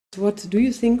What do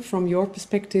you think, from your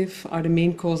perspective, are the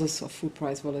main causes of food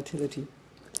price volatility?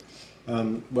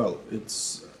 Well,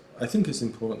 I think it's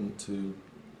important to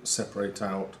separate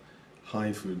out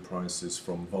high food prices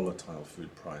from volatile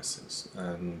food prices,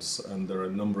 and there are a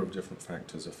number of different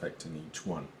factors affecting each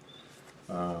one.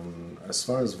 As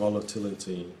far as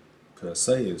volatility per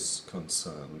se is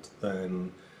concerned,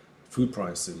 then food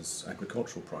prices,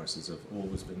 agricultural prices, have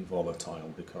always been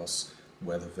volatile because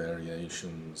weather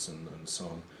variations and so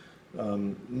on.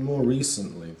 More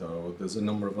recently, though, there's a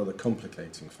number of other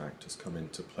complicating factors come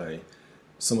into play,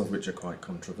 some of which are quite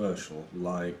controversial,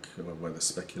 like whether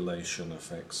speculation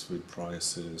affects food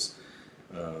prices,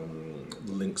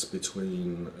 links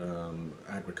between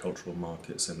agricultural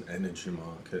markets and energy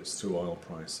markets through oil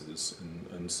prices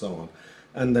and so on.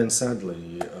 And then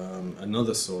sadly,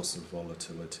 another source of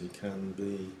volatility can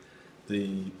be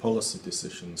the policy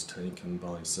decisions taken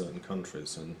by certain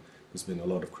countries, and there's been a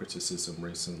lot of criticism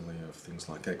recently of things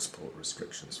like export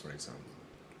restrictions, for example.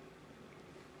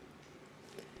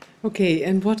 Okay,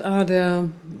 and what are the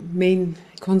main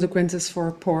consequences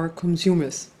for poor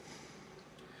consumers?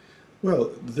 Well,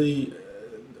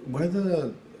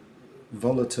 whether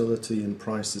volatility in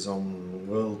prices on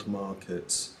world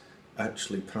markets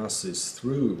actually passes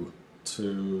through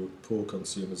to poor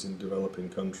consumers in developing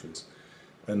countries,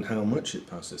 and how much it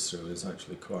passes through, is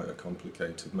actually quite a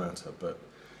complicated matter. But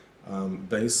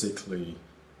basically,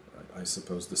 I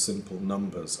suppose the simple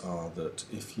numbers are that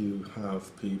if you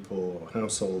have people or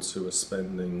households who are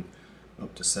spending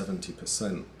up to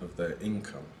 70% of their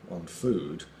income on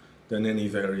food, then any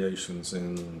variations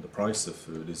in the price of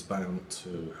food is bound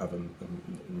to have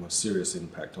a serious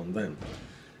impact on them.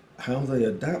 How they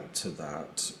adapt to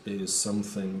that is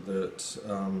something that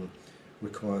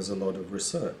requires a lot of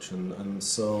research, and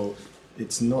so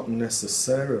it's not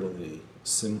necessarily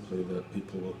simply that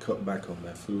people will cut back on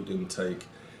their food intake.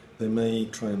 They may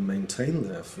try and maintain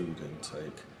their food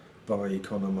intake by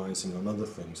economizing on other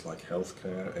things like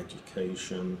healthcare,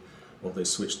 education, or they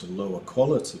switch to lower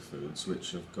quality foods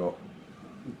which have got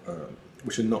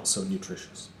which are not so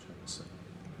nutritious, shall we say.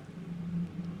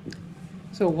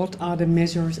 So what are the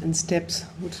measures and steps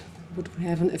would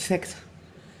have an effect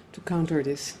to counter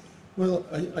this? Well,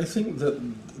 I think that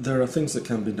there are things that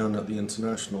can be done at the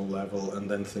international level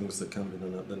and then things that can be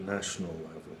done at the national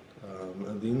level.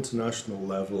 At the international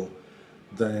level,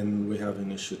 then we have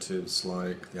initiatives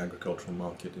like the Agricultural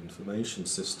Market Information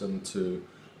System to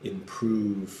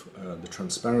improve the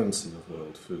transparency of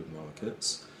world food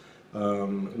markets.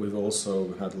 We've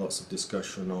also had lots of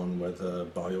discussion on whether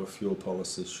biofuel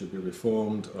policies should be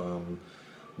reformed,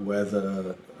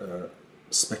 whether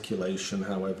speculation,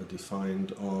 however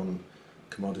defined, on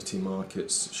commodity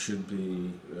markets should be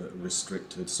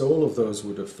restricted. So all of those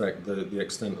would affect the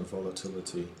extent of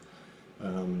volatility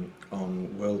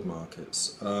on world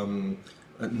markets.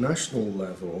 At national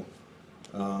level,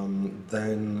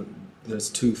 then there's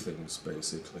two things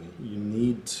basically. You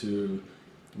need to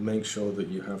make sure that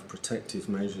you have protective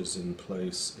measures in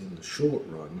place in the short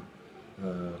run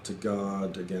to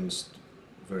guard against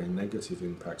very negative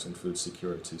impacts on food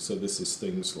security. So this is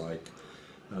things like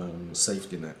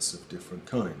safety nets of different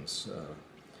kinds.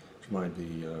 It might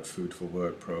be food for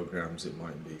work programs, it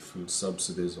might be food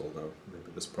subsidies, although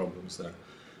maybe there's problems there.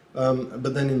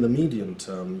 But then in the medium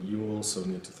term, you also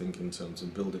need to think in terms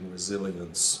of building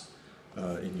resilience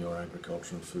in your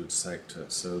agriculture and food sector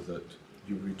so that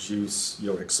you reduce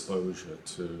your exposure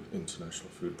to international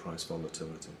food price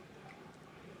volatility.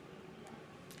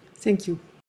 Thank you.